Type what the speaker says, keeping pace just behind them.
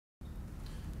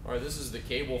All right, this is the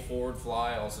cable forward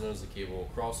fly, also known as the cable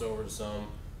crossover to some.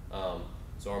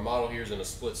 So our model here is in a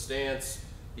split stance.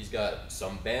 He's got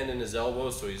some bend in his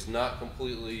elbows, so he's not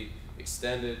completely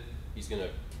extended. He's gonna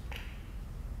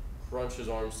crunch his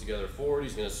arms together forward.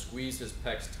 He's gonna squeeze his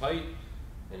pecs tight,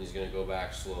 and he's gonna go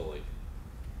back slowly.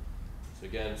 So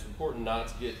again, it's important not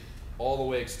to get all the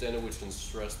way extended, which can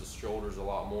stress the shoulders a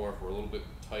lot more. If we're a little bit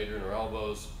tighter in our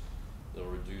elbows, it'll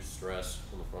reduce stress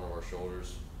from the front of our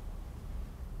shoulders.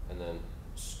 And then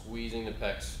squeezing the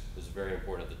pecs is very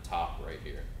important at the top right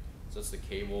here. So that's the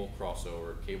cable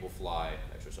crossover, cable fly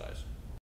exercise.